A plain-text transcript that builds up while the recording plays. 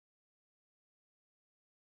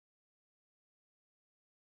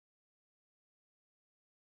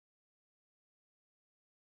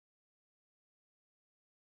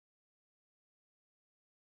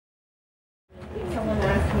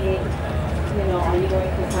going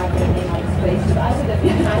to have their name on the spaceship. I would have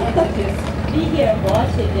been happy to just be here and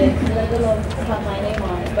watch it, just let alone have my name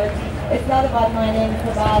on it. But it's not about my name, it's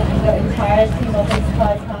about the entire team of this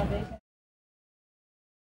Prize Foundation.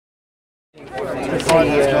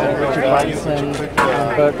 Richard Branson,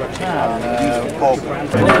 Bert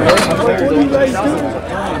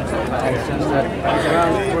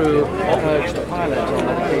ground crew urged the pilot on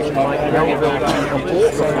that occasion, Mike Melville, to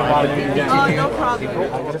also provide no problem.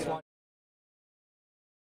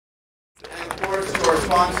 And of course, to our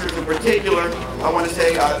sponsors in particular, I want to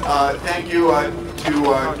say thank you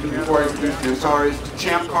before I introduce the Ansaris, to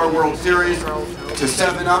Champ Car World Series, to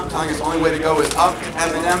 7-Up, telling us the only way to go is up,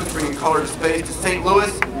 M&M's, bringing color to space, to St.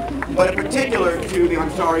 Louis, but in particular to the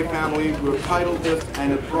Ansari family who have titled this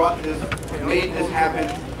and have brought this, made this happen.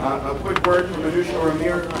 A quick word from Anousheh or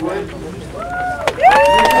Amir, if you would.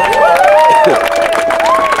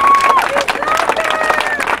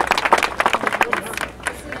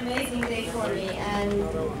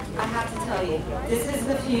 I have to tell you, this is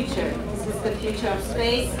the future. This is the future of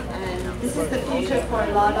space, and this is the future for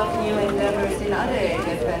a lot of new endeavors in other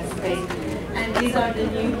areas than space. And these are the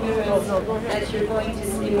new heroes that you're going to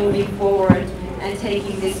see moving forward and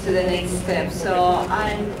taking this to the next step. So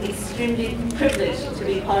I'm extremely privileged to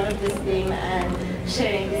be part of this team and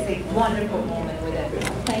sharing this wonderful moment with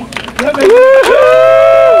everyone. Thank you.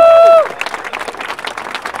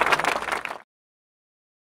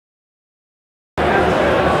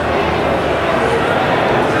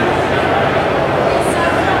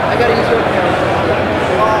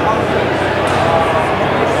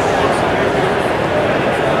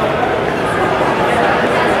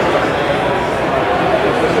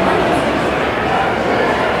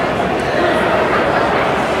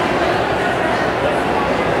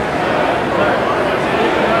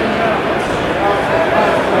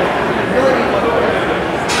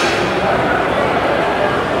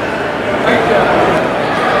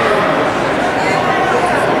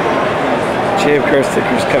 Champ car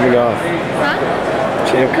stickers coming off. Huh?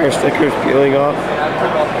 Champ car stickers peeling off.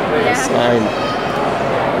 Yeah. Sign.